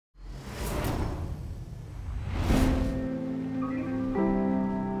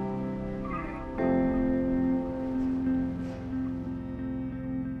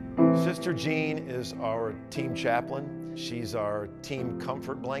Sister Jean is our team chaplain. She's our team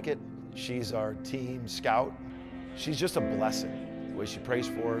comfort blanket. She's our team scout. She's just a blessing. The way she prays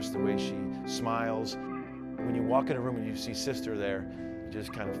for us, the way she smiles. When you walk in a room and you see Sister there, you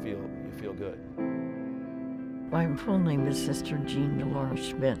just kind of feel good. My full name is Sister Jean Dolores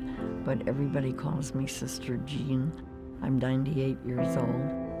Schmidt, but everybody calls me Sister Jean. I'm 98 years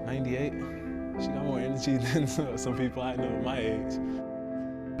old. 98? She got more energy than some people I know my age.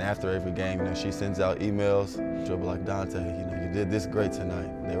 After every game, she sends out emails. She'll be like, Dante, you did this great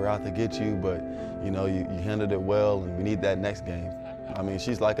tonight. They were out to get you, but you handled it well, and we need that next game. I mean,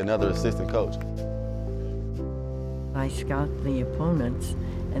 she's like another assistant coach. I scout the opponents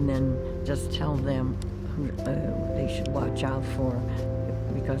and then just tell them who they should watch out for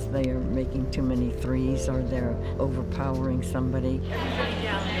because they are making too many threes or they're overpowering somebody. Everybody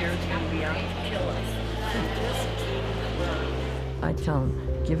down there is going to be out to kill us. I tell them,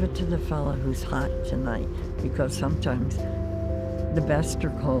 give it to the fella who's hot tonight, because sometimes the best are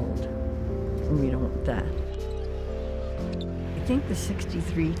cold, and we don't want that. I think the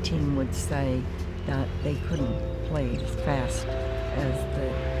 63 team would say that they couldn't play as fast as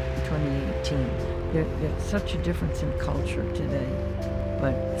the 28 team. There's such a difference in culture today,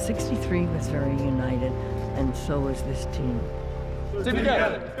 but 63 was very united, and so was this team.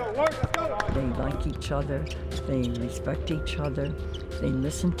 They like each other, they respect each other, they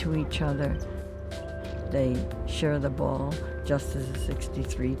listen to each other, they share the ball just as the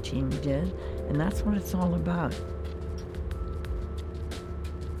 63 team did, and that's what it's all about.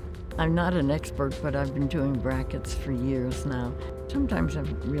 I'm not an expert, but I've been doing brackets for years now. Sometimes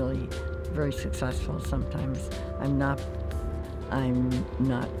I'm really very successful, sometimes I'm not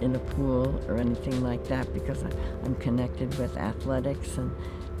in a pool or anything like that because I'm connected with athletics, and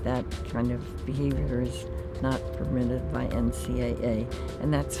that kind of behavior is not permitted by NCAA,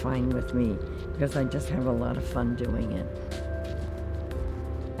 and that's fine with me because I just have a lot of fun doing it.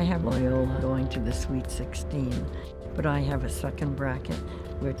 I have Loyola going to the Sweet 16, but I have a second bracket,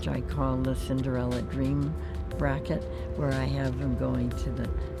 which I call the Cinderella Dream bracket, where I have them going to the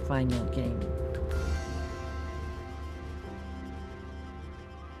final game.